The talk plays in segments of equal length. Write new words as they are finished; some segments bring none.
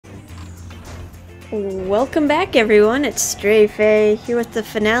Welcome back, everyone. It's Stray Faye here with the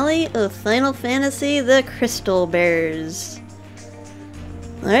finale of Final Fantasy: The Crystal Bears.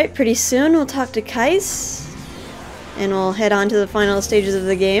 Alright, pretty soon we'll talk to Kais, and we'll head on to the final stages of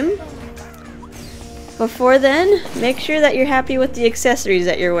the game. Before then, make sure that you're happy with the accessories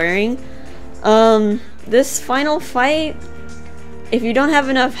that you're wearing. This final fight, if you don't have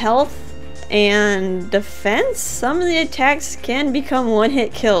enough health and defense, some of the attacks can become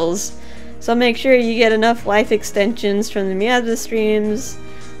one-hit kills. So make sure you get enough life extensions from the miasma streams,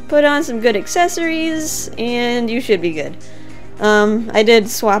 put on some good accessories, and you should be good. I did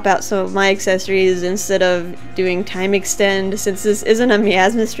swap out some of my accessories instead of doing time extend, since this isn't a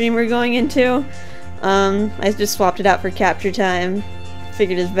miasma stream we're going into. I just swapped it out for capture time.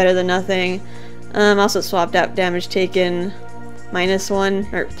 Figured it's better than nothing. Also swapped out damage taken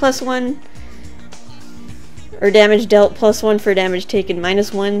 -1 or +1. Or damage dealt +1 for damage taken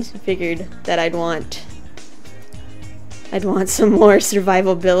 -1. So figured that I'd want some more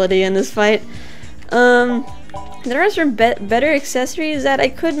survivability in this fight. There are some better accessories that I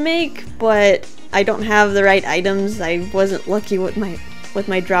could make, but I don't have the right items. I wasn't lucky with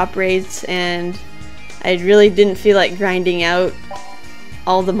my drop rates, and I really didn't feel like grinding out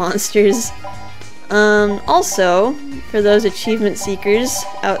all the monsters. Also, for those achievement seekers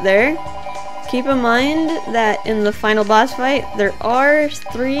out there, keep in mind that in the final boss fight, there are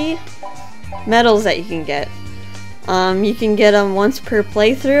 3 medals that you can get. You can get them once per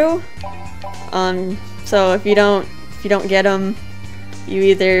playthrough. So if you don't get them, you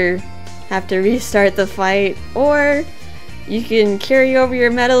either have to restart the fight, or you can carry over your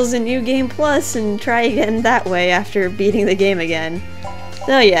medals in New Game Plus and try again that way after beating the game again.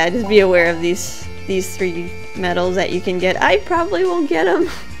 So yeah, just be aware of these 3 medals that you can get. I probably won't get them.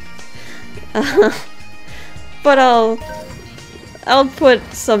 But I'll put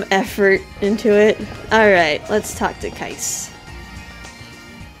some effort into it. Alright, let's talk to Kais.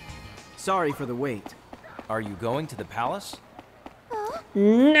 Sorry for the wait. Are you going to the palace?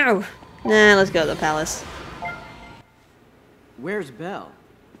 No! Nah, let's go to the palace. Where's Belle?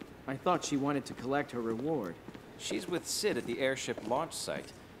 I thought she wanted to collect her reward. She's with Sid at the airship launch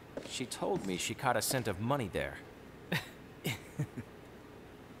site. She told me she caught a scent of money there.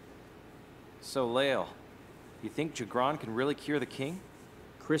 So, Layle, you think Jegran can really cure the king?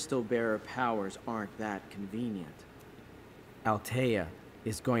 Crystal bearer powers aren't that convenient. Altea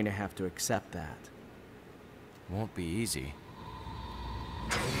is going to have to accept that. Won't be easy.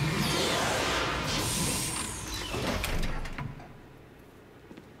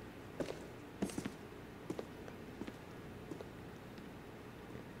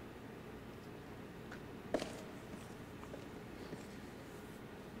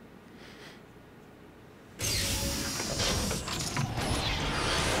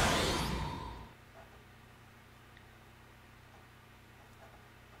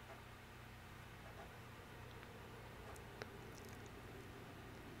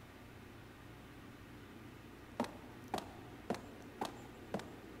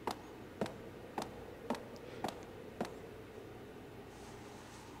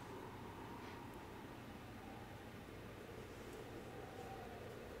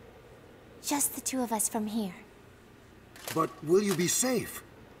 Just the 2 of us from here. But will you be safe?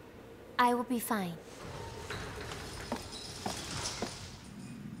 I will be fine.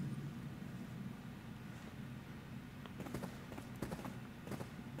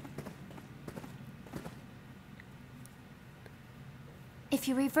 If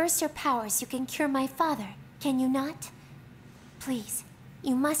you reverse your powers, you can cure my father, can you not? Please,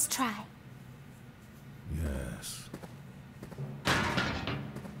 you must try. Yes.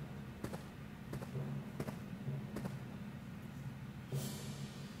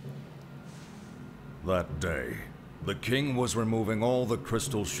 That day, the king was removing all the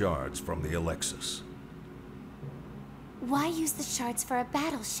crystal shards from the Alexis. Why use the shards for a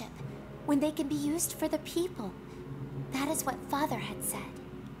battleship, when they can be used for the people? That is what Father had said.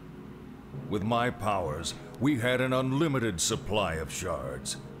 With my powers, we had an unlimited supply of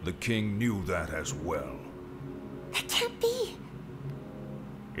shards. The king knew that as well. That can't be!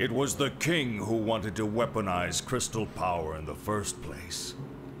 It was the king who wanted to weaponize crystal power in the first place.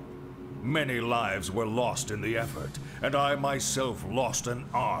 Many lives were lost in the effort, and I myself lost an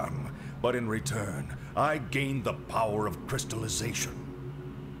arm. But in return, I gained the power of crystallization.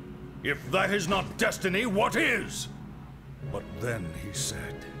 If that is not destiny, what is? But then he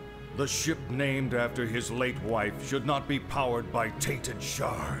said, the ship named after his late wife should not be powered by tainted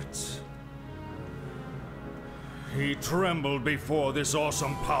shards. He trembled before this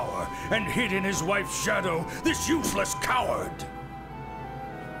awesome power and hid in his wife's shadow, this useless coward.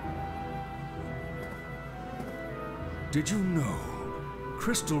 Did you know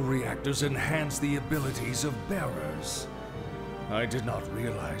crystal reactors enhance the abilities of bearers? I did not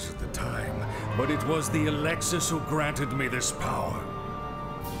realize at the time, but it was the Alexis who granted me this power.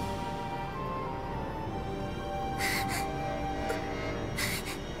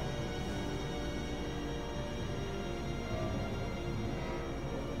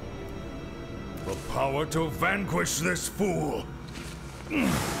 The power to vanquish this fool.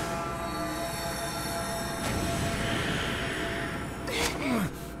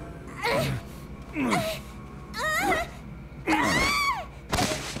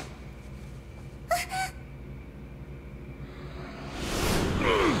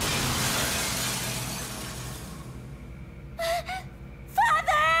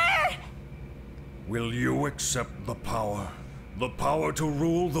 Will you accept the power? The power to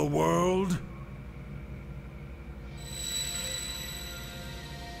rule the world?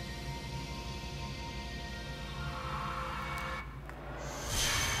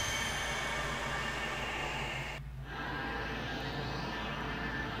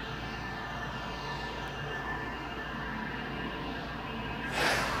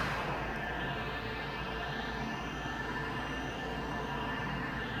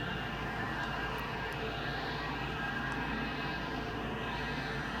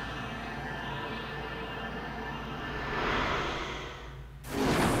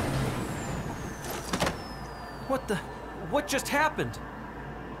 What just happened?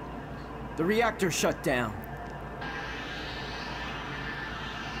 The reactor shut down.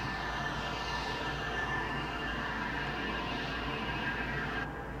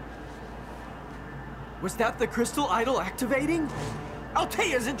 Was that the crystal idol activating?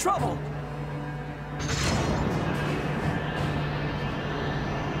 Altea's in trouble!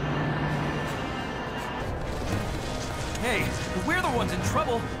 Hey, we're the ones in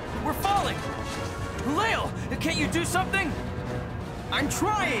trouble. We're falling. Layle, can't you do something? I'm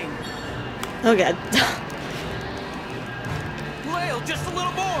trying! Oh god. Layle, just a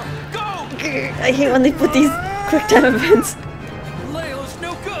little more! Go! I hate when they put these quick time events. Layle is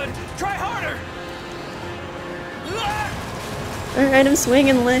no good! Try harder! Alright, I'm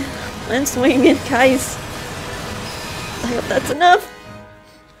swinging, I'm swinging, guys. I hope that's enough.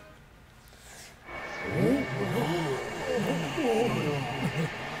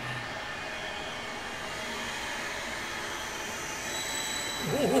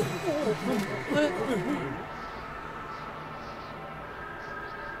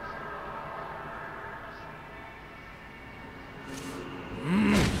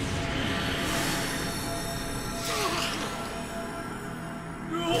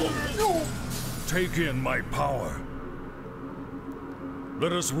 Take in my power.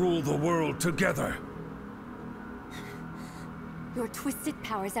 Let us rule the world together. Your twisted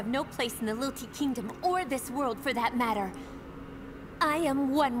powers have no place in the Lilti Kingdom, or this world for that matter. I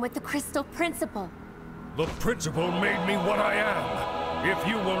am one with the Crystal Principle. The principle made me what I am. If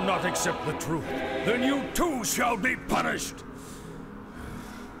you will not accept the truth, then you too shall be punished.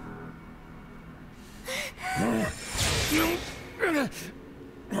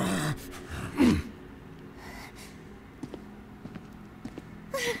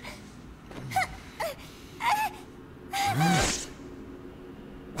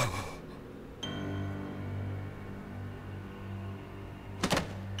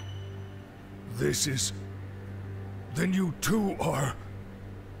 This is... Then you too are...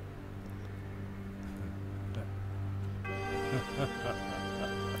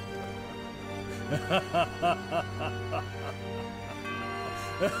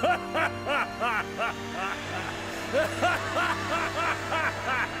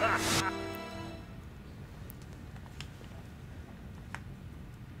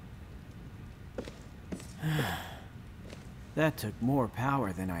 That took more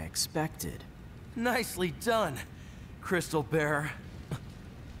power than I expected. Nicely done, Crystal Bearer.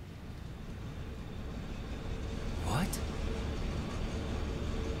 What?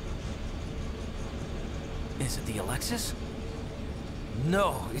 Is it the Alexis?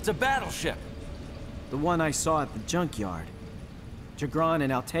 No, it's a battleship. The one I saw at the junkyard. Jegran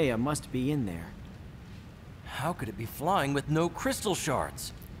and Altea must be in there. How could it be flying with no crystal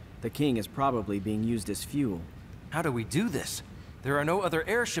shards? The king is probably being used as fuel. How do we do this? There are no other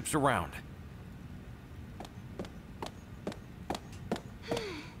airships around.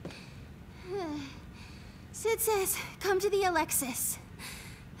 Sid says, come to the Alexis.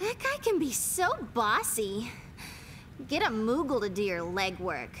 That guy can be so bossy. Get a Moogle to do your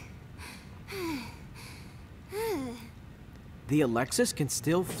legwork. The Alexis can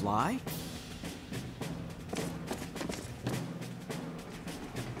still fly?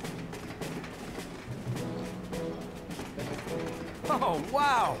 Oh,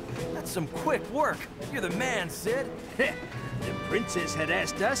 wow! That's some quick work. You're the man, Sid. The princess had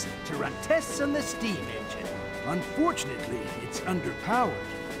asked us to run tests on the steam engine. Unfortunately, it's underpowered.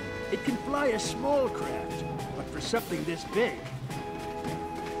 It can fly a small craft, but for something this big,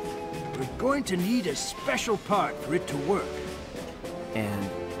 we're going to need a special part for it to work. And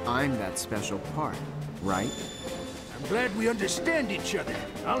I'm that special part, right? I'm glad we understand each other.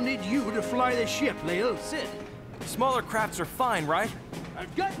 I'll need you to fly the ship, Layle. Sid, smaller crafts are fine, right?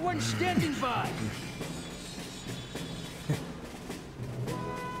 I've got one standing by.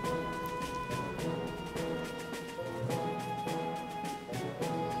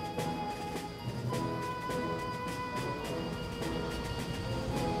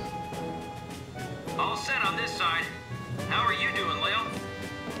 All set on this side. How are you doing, Layle?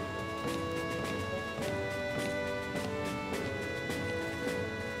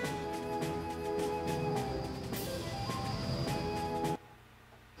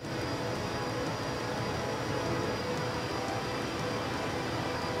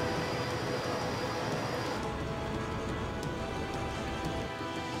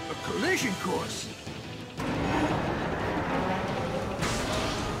 A collision course.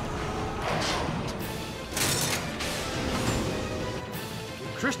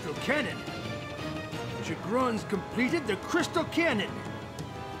 Crystal cannon. Jegran's completed the crystal cannon.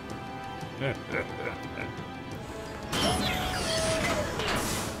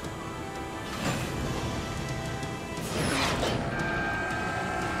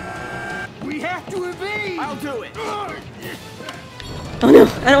 We have to evade. I'll do it. Oh no,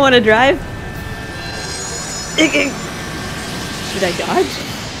 I don't want to drive. Should I dodge?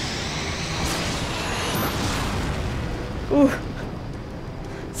 Ooh.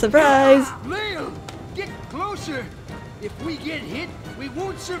 Surprise! Layle, get closer. If we get hit, we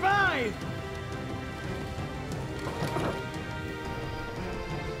won't survive.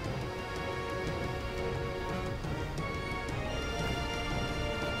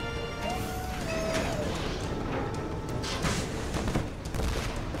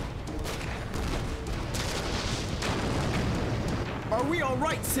 Are we all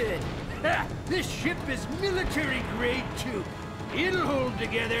right, Sid? Ha! This ship is military grade too. It'll hold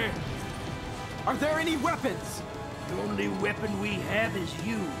together. Are there any weapons? The only weapon we have is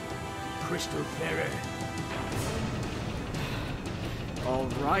you, Crystal Bearer. All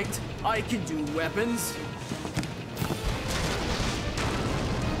right, I can do weapons.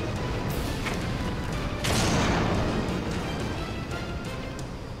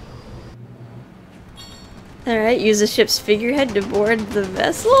 Alright, use the ship's figurehead to board the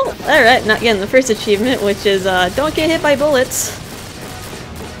vessel. Alright, not getting the first achievement, which is don't get hit by bullets.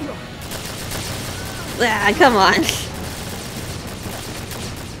 Ah, come on.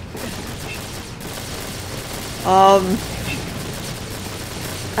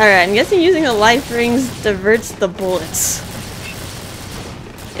 Alright, I'm guessing using the life rings diverts the bullets.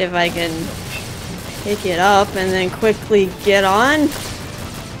 If I can pick it up and then quickly get on.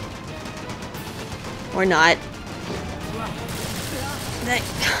 Or not.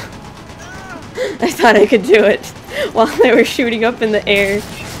 I thought I could do it while they were shooting up in the air.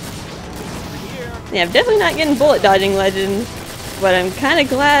 Yeah, I'm definitely not getting bullet dodging legend, but I'm kind of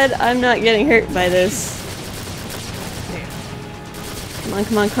glad I'm not getting hurt by this. Come on,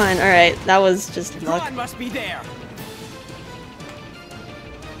 come on, come on. Alright, that was just luck. Jegran must be there.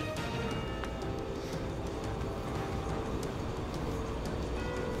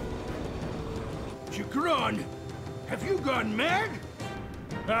 Jegran, have you gone mad?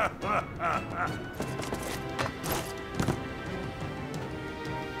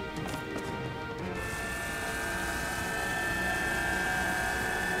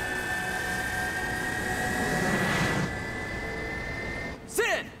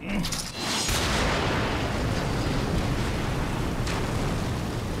 Sid!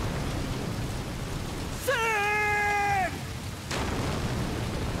 Sid!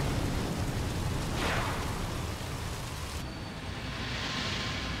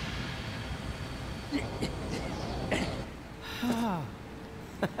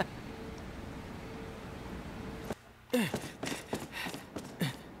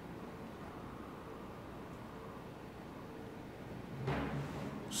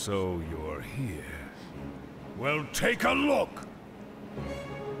 So you're here. Well, take a look!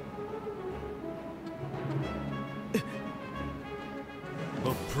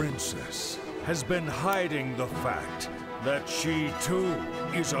 The princess has been hiding the fact that she too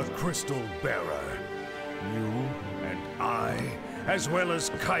is a crystal bearer. You and I, as well as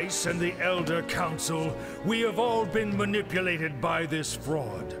Kais and the Elder Council, we have all been manipulated by this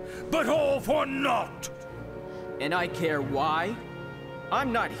fraud, but all for naught! And I care why?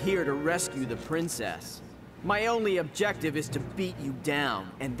 I'm not here to rescue the princess. My only objective is to beat you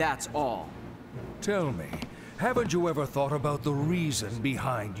down, and that's all. Tell me, haven't you ever thought about the reason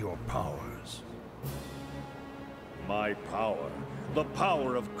behind your powers? My power, the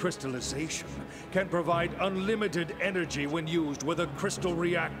power of crystallization, can provide unlimited energy when used with a crystal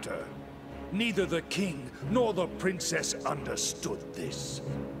reactor. Neither the king nor the princess understood this.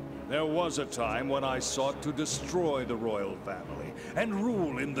 There was a time when I sought to destroy the royal family and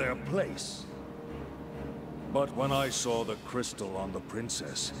rule in their place. But when I saw the crystal on the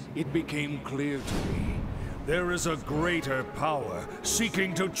princess, it became clear to me. There is a greater power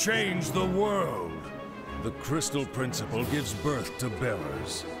seeking to change the world. The crystal principle gives birth to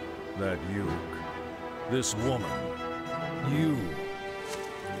bearers. That Yuke, this woman, you,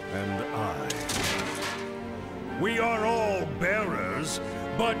 and I. We are all bearers,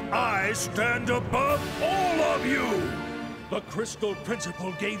 but I stand above all of you! The crystal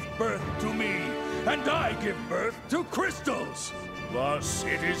principle gave birth to me, and I give birth to crystals! Thus,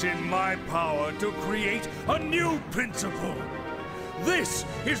 it is in my power to create a new principle! This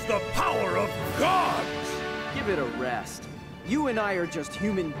is the power of gods! Give it a rest. You and I are just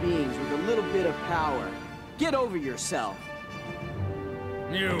human beings with a little bit of power. Get over yourself.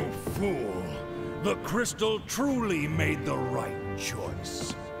 You fool! The crystal truly made the right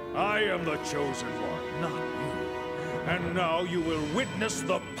choice. I am the chosen one, not you. And now you will witness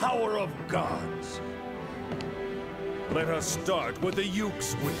the power of gods. Let us start with the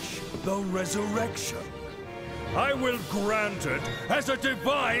Yuke's wish, the resurrection. I will grant it as a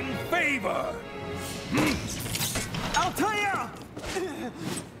divine favor. Altea!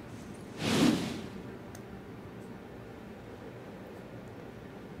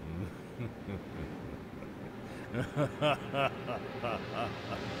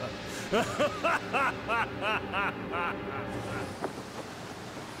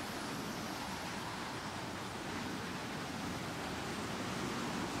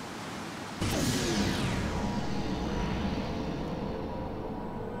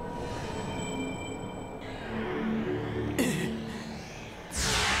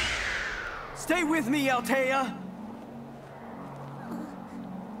 Stay with me, Altea!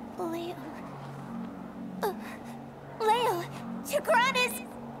 Layle. Layle! Jegran is...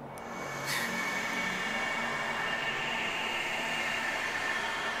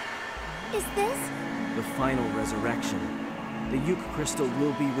 Is this? The final resurrection. The Yuke crystal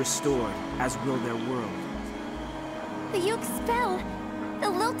will be restored, as will their world. The Yuke spell! The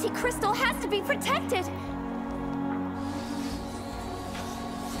Lilty crystal has to be protected!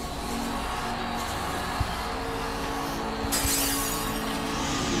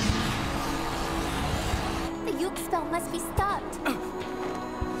 The Yuke spell must be stopped. I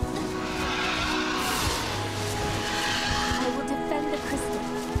will defend the crystal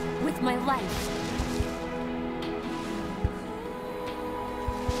with my life.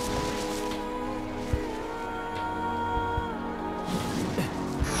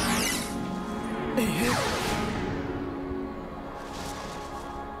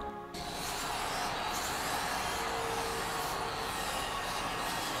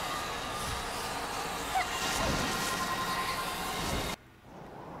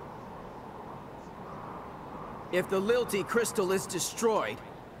 If the Lilty crystal is destroyed,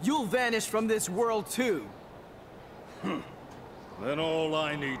 you'll vanish from this world too. Then all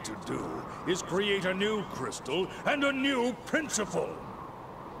I need to do is create a new crystal and a new principle.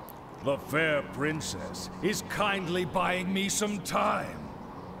 The fair princess is kindly buying me some time.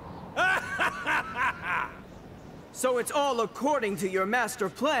 So it's all according to your master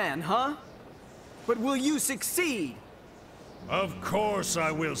plan, huh? But will you succeed? Of course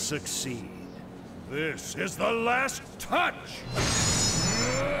I will succeed. This is the last touch!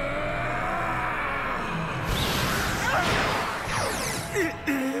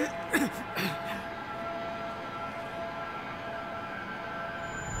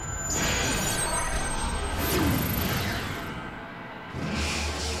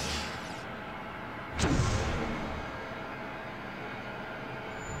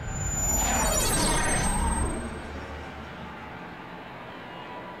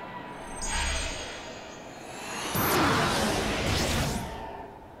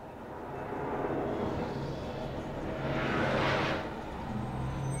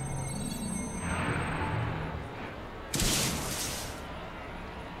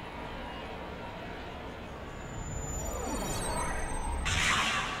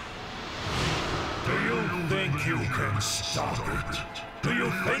 You can stop it. Do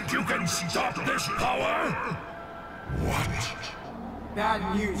you think you can stop this power? What?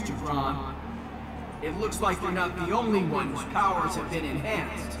 Bad news, Jegran. It looks like you're not the only one whose powers have been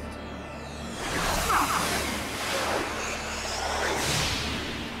enhanced.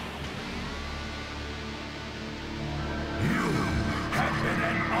 You have been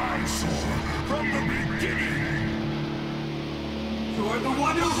an eyesore from the beginning. You're the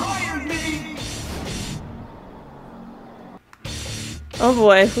one who hired me! Oh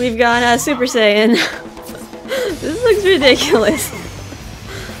boy, we've gone Super Saiyan. This looks ridiculous.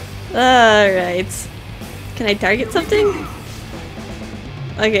 Alright. Can I target something?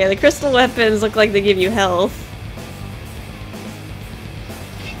 Okay, the crystal weapons look like they give you health.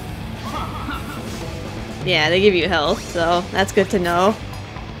 Yeah, they give you health, so that's good to know.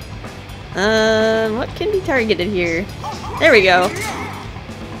 What can be targeted here? There we go.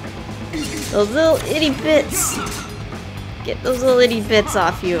 Those little itty bits. Get those little itty bits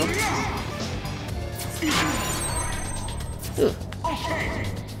off you. Ooh.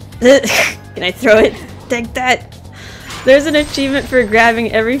 Can I throw it? Take that! There's an achievement for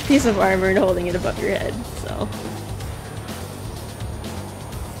grabbing every piece of armor and holding it above your head, so...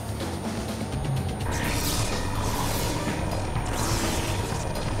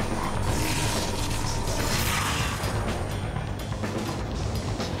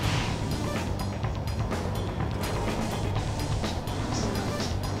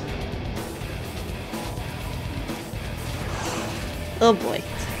 Oh boy.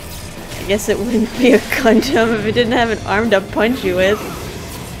 I guess it wouldn't be a gun jump if it didn't have an arm to punch you with.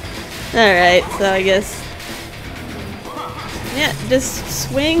 Alright, so I guess... yeah, just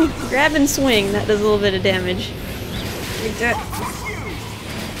swing, grab and swing. That does a little bit of damage. Like that.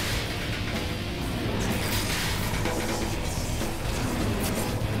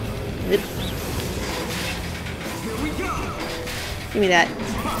 Give me that.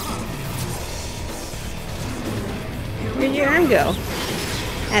 Where'd your arm go?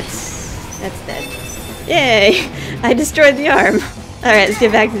 That's dead. Yay! I destroyed the arm. Alright, let's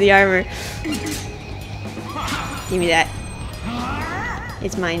get back to the armor. Give me that.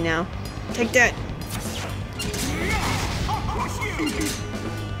 It's mine now. Take that.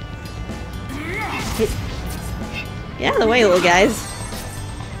 Get out of the way, little guys.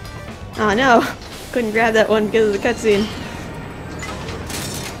 Oh no! Couldn't grab that one because of the cutscene.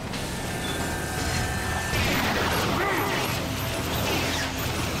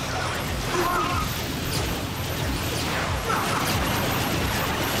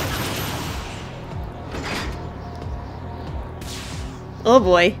 Oh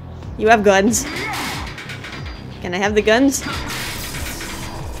boy, you have guns. Can I have the guns?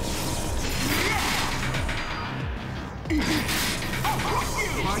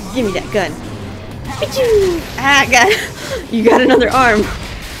 Give me that gun. Ah, got you got another arm.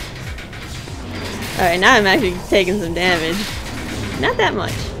 Alright, now I'm actually taking some damage. Not that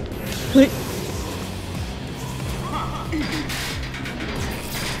much.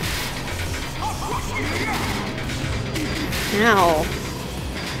 Ow.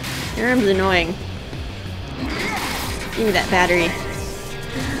 Your arm's annoying. Give me that battery.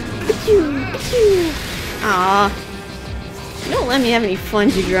 Aww. You don't let me have any fun,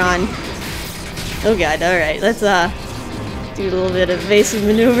 Jegran. Oh god, alright, let's do a little bit of evasive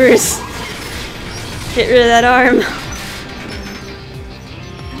maneuvers. Get rid of that arm.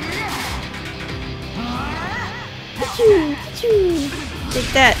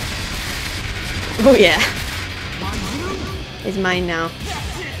 Take that. Oh yeah. It's mine now.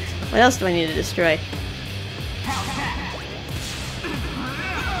 What else do I need to destroy?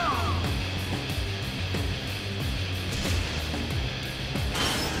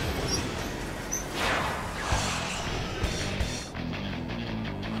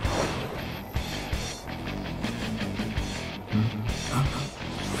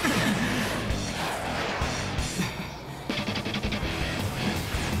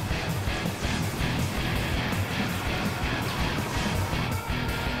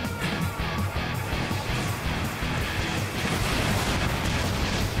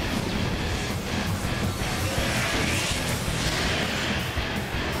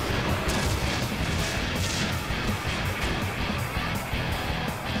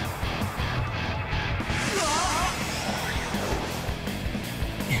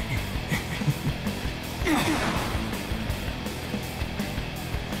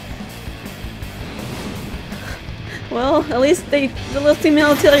 Well, at least the little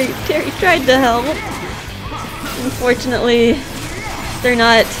military tried to help. Unfortunately, they're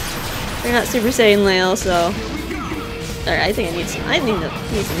not Super Saiyan Layle, so. Alright, I think I need some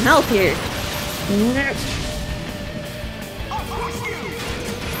help here.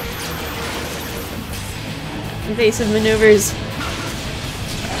 Invasive maneuvers.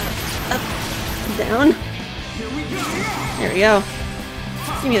 Down. There we go.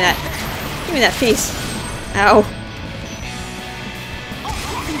 Give me that. Give me that piece. Ow.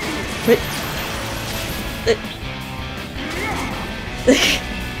 Wait.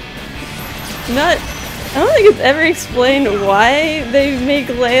 I don't think it's ever explained why they make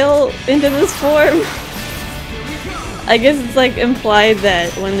Layle into this form. I guess it's like implied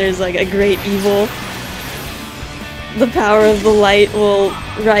that when there's like a great evil, the power of the light will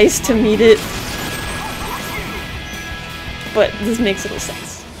rise to meet it. But this makes little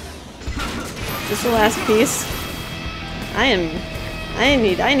sense. This is the last piece. I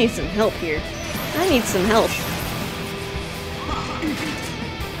need some help here. I need some help.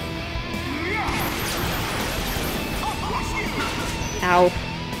 Ow.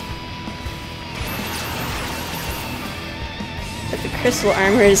 But the crystal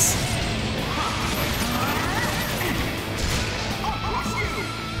armors.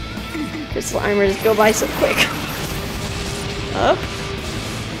 Crystal armors go by so quick. Up.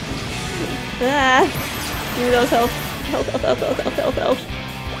 Ah. Give me those health. Health.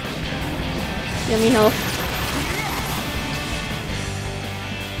 Yummy health.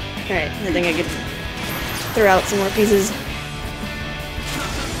 Alright, I think I could throw out some more pieces.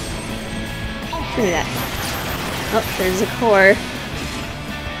 Give me that. Oh, there's a core.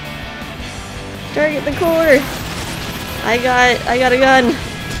 Target the core! I got a gun.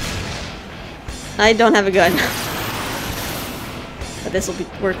 I don't have a gun. But this will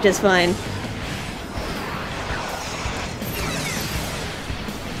work just fine.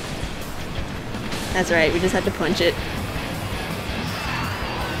 That's right, we just have to punch it.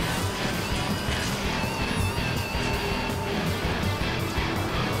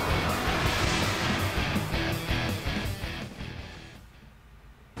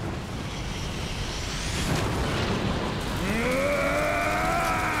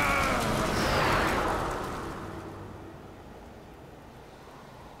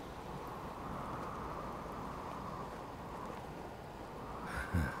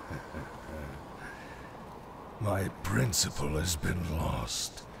 My principle has been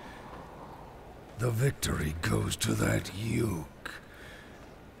lost. The victory goes to that Uke.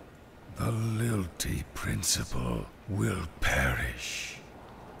 The lilty principle will perish.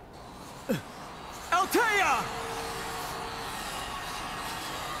 Altea!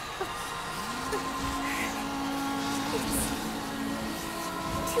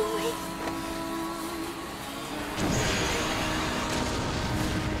 Too late.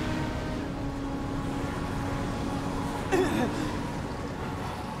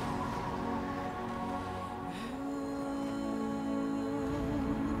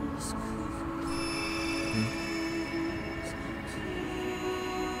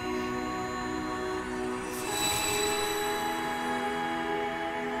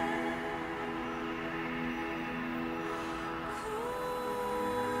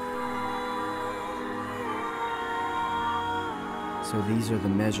 So these are the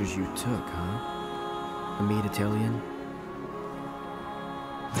measures you took, huh? Immediatilian?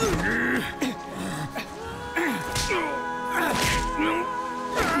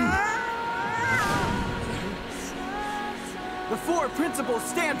 The four principals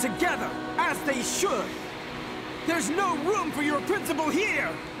stand together, as they should. There's no room for your principle here!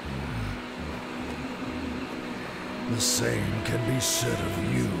 The same can be said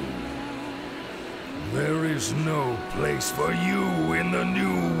of you. There is no place for you in the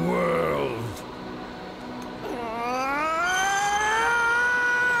new world.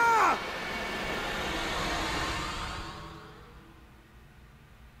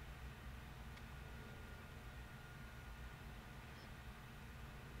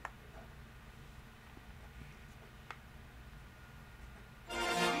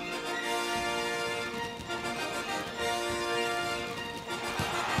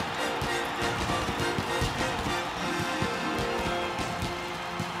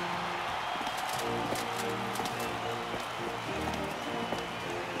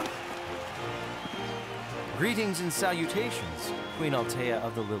 Greetings and salutations, Queen Altea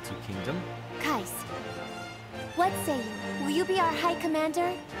of the Lilty Kingdom. Kais, what say you? Will you be our High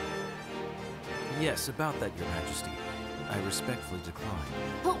Commander? Yes, about that, Your Majesty. I respectfully decline.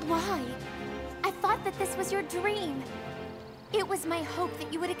 But why? I thought that this was your dream. It was my hope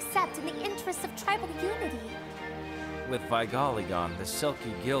that you would accept in the interests of tribal unity. With Vigali gone, the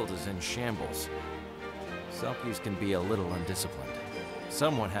Selkie Guild is in shambles. Selkies can be a little undisciplined.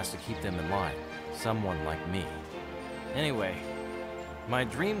 Someone has to keep them in line. Someone like me. Anyway, my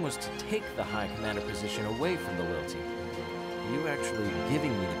dream was to take the High Commander position away from the Lilty. You actually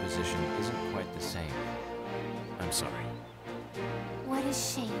giving me the position isn't quite the same. I'm sorry. What a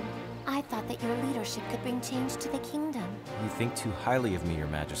shame. I thought that your leadership could bring change to the kingdom. You think too highly of me, Your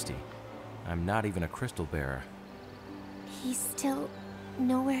Majesty. I'm not even a crystal bearer. He's still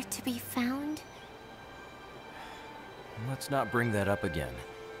nowhere to be found? Let's not bring that up again.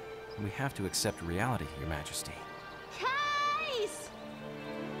 We have to accept reality, Your Majesty. Guys!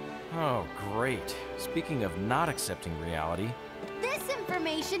 Oh, great. Speaking of not accepting reality... This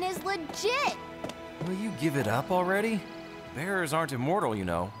information is legit! Will you give it up already? Bearers aren't immortal, you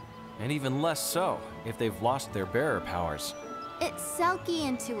know. And even less so, if they've lost their bearer powers. It's Selkie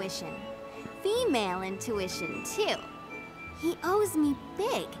intuition. Female intuition, too. He owes me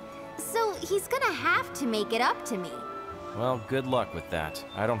big, so he's gonna have to make it up to me. Well, good luck with that.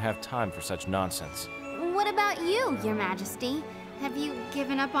 I don't have time for such nonsense. What about you, Your Majesty? Have you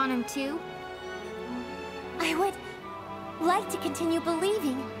given up on him too? I would like to continue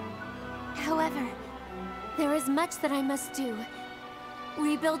believing. However, there is much that I must do.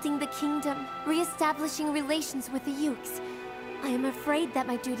 Rebuilding the kingdom, re-establishing relations with the Ukes. I am afraid that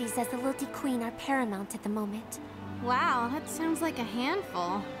my duties as the Lilty Queen are paramount at the moment. Wow, that sounds like a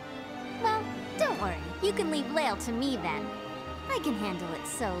handful. Well, don't worry. You can leave Layle to me then. I can handle it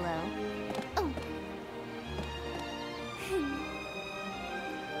solo. Oh.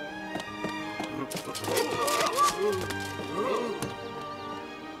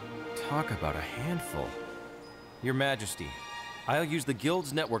 Talk about a handful. Your Majesty, I'll use the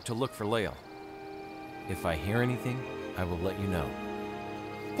Guild's network to look for Layle. If I hear anything, I will let you know.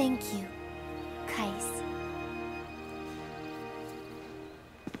 Thank you, Kais.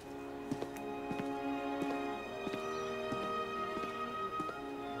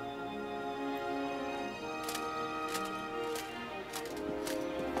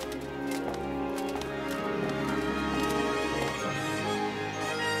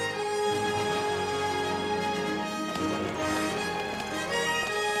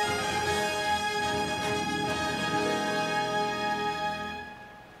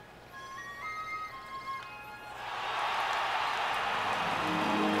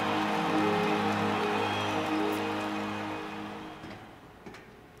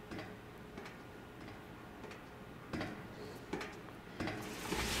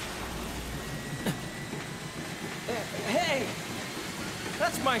 Hey!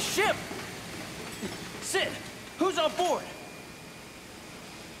 That's my ship! Sid, who's on board?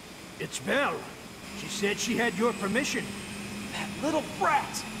 It's Belle. She said she had your permission. That little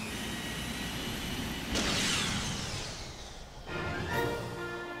brat!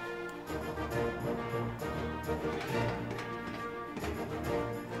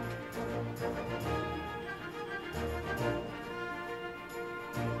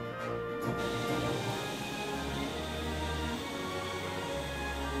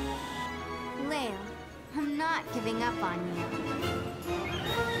 Layle, I'm not giving up on you.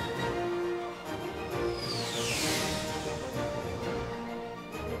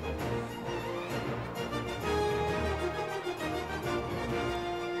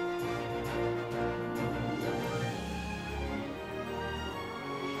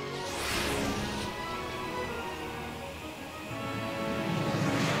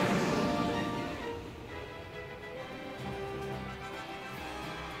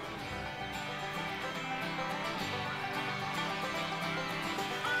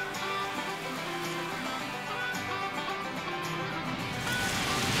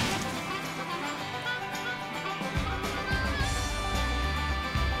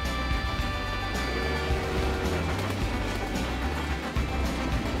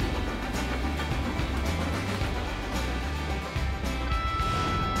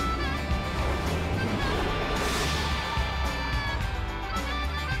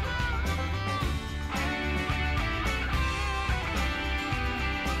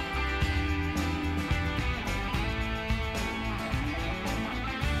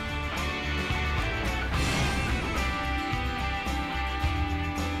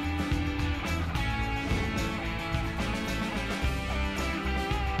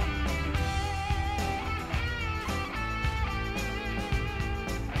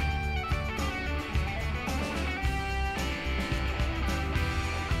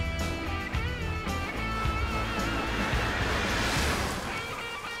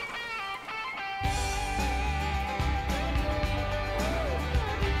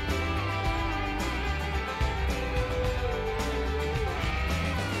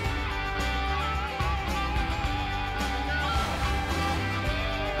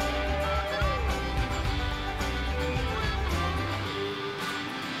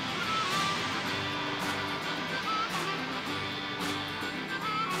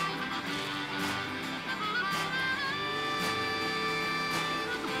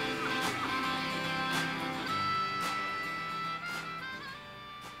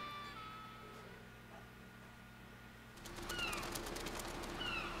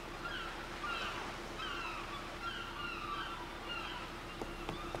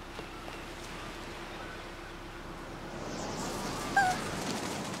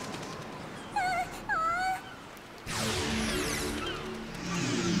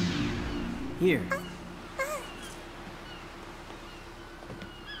 Here.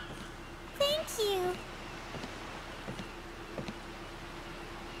 Thank you.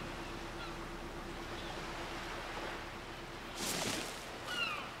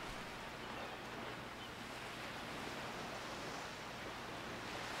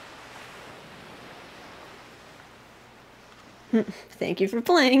 Thank you for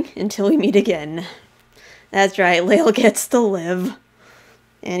playing until we meet again. That's right, Layle gets to live.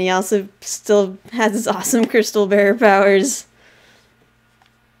 And he also still has his awesome crystal bearer powers.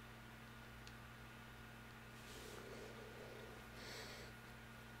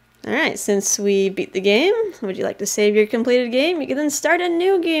 Alright, since we beat the game, would you like to save your completed game? You can then start a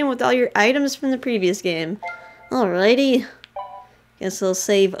new game with all your items from the previous game. Alrighty. Guess we'll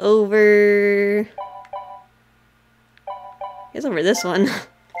save over... Guess over this one.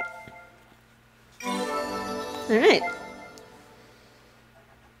 Alright.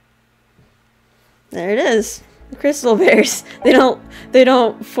 There it is. The crystal bears. They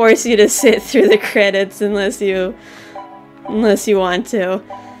don't force you to sit through the credits unless you want to.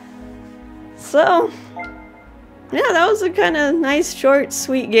 So, yeah, that was a kind of nice, short,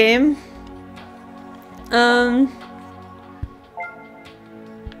 sweet game.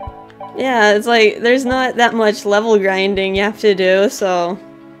 Yeah, it's like, there's not that much level grinding you have to do, so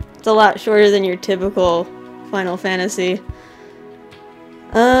it's a lot shorter than your typical Final Fantasy.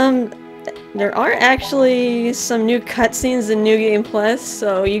 There are actually some new cutscenes in New Game Plus,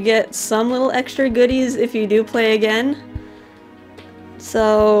 so you get some little extra goodies if you do play again.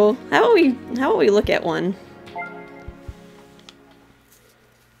 So, how about we look at one?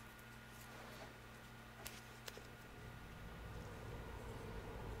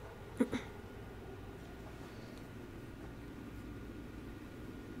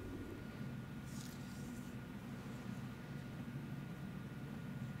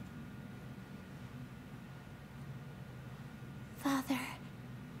 Father.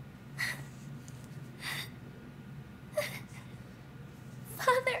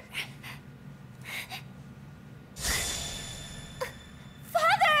 Father.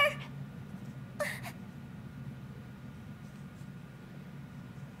 Father!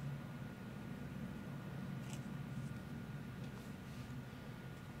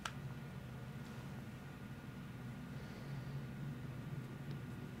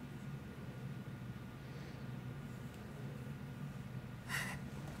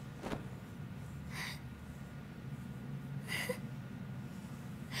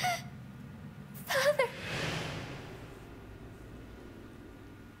 Father!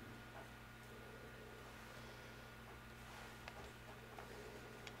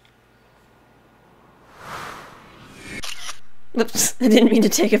 Oops, I didn't mean to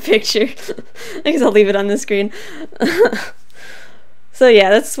take a picture. I guess I'll leave it on the screen. So yeah,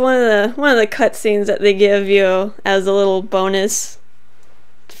 that's one of the cutscenes that they give you as a little bonus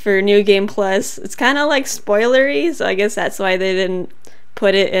for New Game Plus. It's kind of like spoilery, so I guess that's why they didn't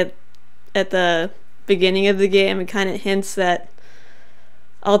put it at the beginning of the game. It kind of hints that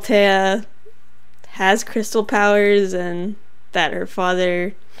Altea has crystal powers and that her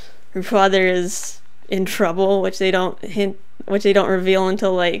father is in trouble, which they don't reveal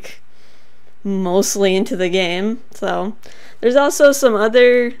until like mostly into the game. So there's also some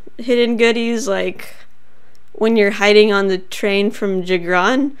other hidden goodies, like when you're hiding on the train from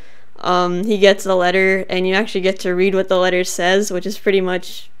Jegran, he gets a letter and you actually get to read what the letter says, which is pretty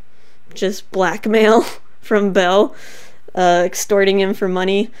much just blackmail from Belle, extorting him for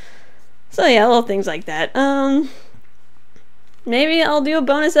money. So yeah, little things like that. Maybe I'll do a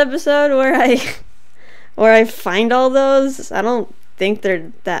bonus episode where I find all those. I don't think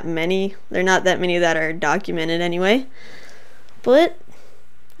they're that many. They're not that many that are documented anyway. But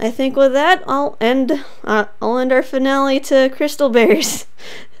I think with that, I'll end our finale to Crystal Bears.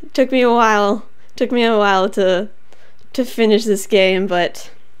 It took me a while. To finish this game, but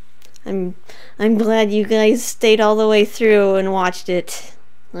I'm glad you guys stayed all the way through and watched it.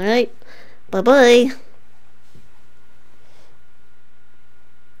 All right, bye bye.